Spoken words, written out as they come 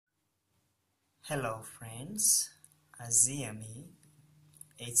Hello friends, আজি আমি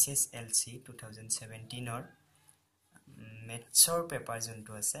HSLC 2017 or mathsৰ paper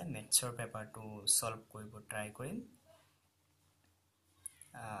যোনটো আছে mathsৰ পেপাৰটো সলভ কৰিব ট্ৰাই কৰিম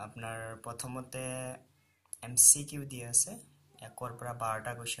আপোনাৰ প্ৰথমতে MCQ দিয়া আছে একৰ পৰা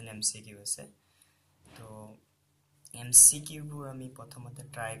 12টা কোৱেশ্চন MCQ আছে তো MCQ বোৰ আমি প্ৰথমতে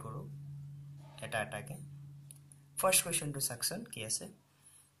ট্ৰাই কৰো এটা এটাকে ফাৰ্স্ট কোৱেশ্চনটো সাকচন কি আছে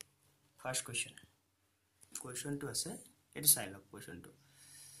First question to আছে এটো চাই লওক কোৱেশ্চনটো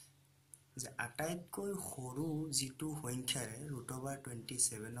যে আটাইতকৈ সৰু জিটু সংখ্যাৰে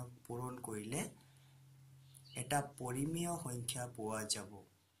 √27 ক পূৰণ কৰিলে এটা পৰিমেয় সংখ্যা পোৱা যাব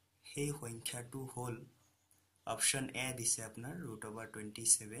সেই সংখ্যাটো হল অপচন এ দিছে আপোনাৰ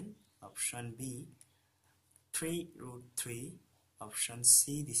 √27 অপচন বি 3√3 অপচন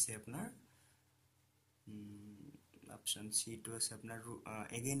সি দিছে আপোনাৰ option C to আছে আপনাৰ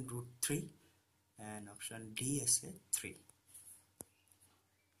again √3 and option D আছে 3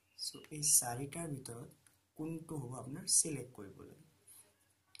 so এই চাৰিটাৰ ভিতৰত কোনটো হ'ব আপোনাৰ সিলেক্ট কৰিব লাগে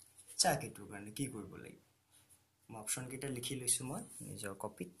চাকেটোৰ কাৰণে কি কৰিব লাগে মই অপচন কেইটা লিখি লৈছো মই নিজৰ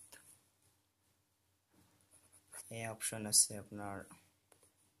কপিত এই অপচন আছে আপোনাৰ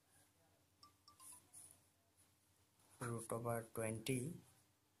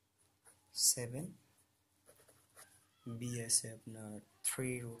 √27 B আছে আপোনাৰ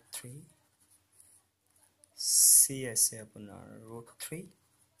 3√3 C আছে আপোনাৰ √3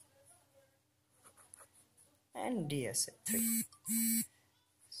 and D আছে 3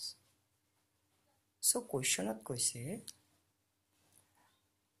 so কোৱেশ্চনত কৈছে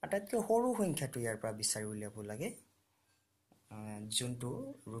আটাইতকৈ সৰু সংখ্যাটো ইয়াৰ পৰা বিচাৰি উলিয়াব লাগে যোনটো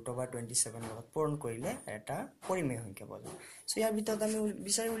 √27 লগত পূৰণ কৰিলে এটা পৰিমেয় সংখ্যা পাব so ইয়াৰ ভিতৰত আমি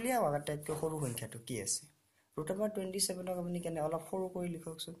বিচাৰি উলিয়াও আটাইতকৈ সৰু সংখ্যাটো কি আছে √27 ক আপুনি কেনে অলপ সৰু কৰি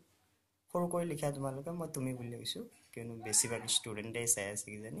লিখকচোন সৰু কৰি লিখা তোমালোকে মই তুমি বুলি কৈছো কিয়নো বেছিভাগ ষ্টুডেন্টে চাই আছে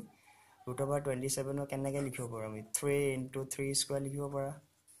কি জানি √27 ক কেনেকৈ লিখিব পাৰো আমি 3 * 3 স্কয়াৰ লিখিব পাৰা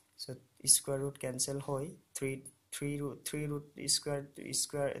সো স্কয়াৰ ৰুট কেনসেল হয় 3 ৰুট স্কয়াৰ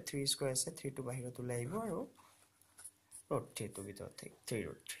 3 স্কয়াৰ আছে 3 টো বাহিৰত ওলাই আহিব আৰু √3 টো ভিতৰত থাকে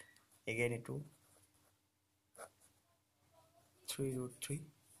 3√3 again এটো 3√3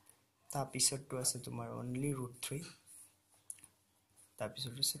 তাৰ পিছৰটো আছে তোমাৰ only √3 তাৰ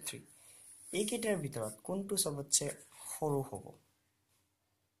পিছৰটো আছে 3 এইকেইটাৰ ভিতৰত কোনটো সবতছে সৰু হ'ব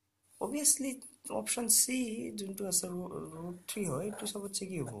obviously option C যোনটো আছে √3 হয় এটো সবতছে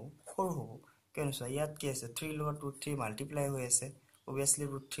কি হ'ব সৰু হ'ব কেন সো ইয়াত কি আছে 3 লগত √3 মাল্টিপ্লাই হৈ আছে obviously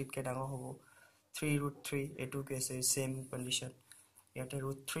 √3 কে ডাঙৰ হ'ব 3√3 এটো কি আছে সেম কন্ডিশন ইয়াতে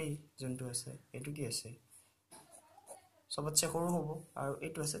 √3 যোনটো আছে এটো কি আছে সবতছে সৰু হ'ব আৰু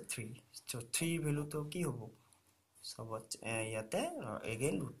এটো আছে 3 so 3 ভ্যালু তো কি হ'ব সবত ইয়াতে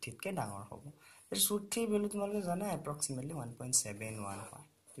again √3 কে ডাঙৰ হ'ব √3 ভ্যালু তোমালোকে জানা approximately 1.71 হয়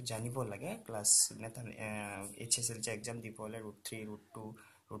তো জানিব লাগে ক্লাস HSLC एग्जाम দিবলে √3 √2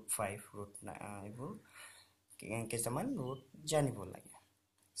 √5 √9 এইবোৰ কেইটামান ৰুট জানিব লাগে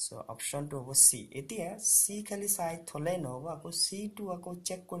সো অপচন টো হ'ব সি এতিয়া সি খালি চাই থলে নহব আকৌ সি টো আকৌ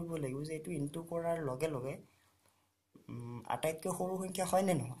চেক কৰিব লাগিব যে এটো ইনটু কৰাৰ লগে লগে আটাইতকৈ সৰু সংখ্যা হয়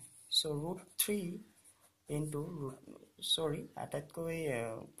নে নহয় সো √3 into আটাইতকৈ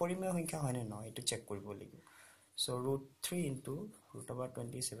পৰিমেয় সংখ্যা হয় নে নহয় এটো চেক কৰিব লাগিব সো √3 into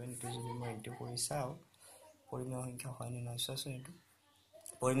 √27 টো যদি মই ইনটু কৰি চাও পৰিমেয় সংখ্যা হয় নে নহয় সো এটো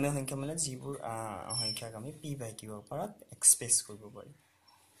পৰিমেয় সংখ্যা মানে যিবোৰ সংখ্যাক আমি p বাই q ওপৰত এক্সপ্ৰেস কৰিব পাৰি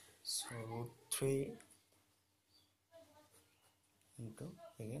সো √3 into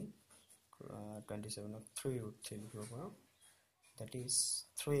again 27 of 3√3 লিখিব পাৰো that is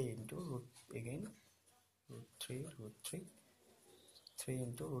 3 into again √3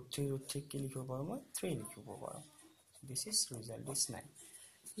 into √3 কি লিখিব পাৰো মই 3 লিখিব পাৰো this is result is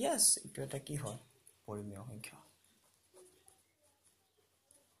 9 yes এটো এটা কি হয় পৰিমেয় সংখ্যা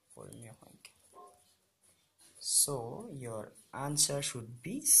so your answer should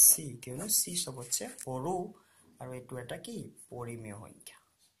be C কিয়নো C সবতছে সৰু আৰু এটো এটা কি পৰিমেয় সংখ্যা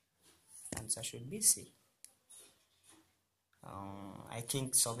answer should be C I think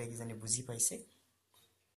সবে কিজানি বুজি পাইছে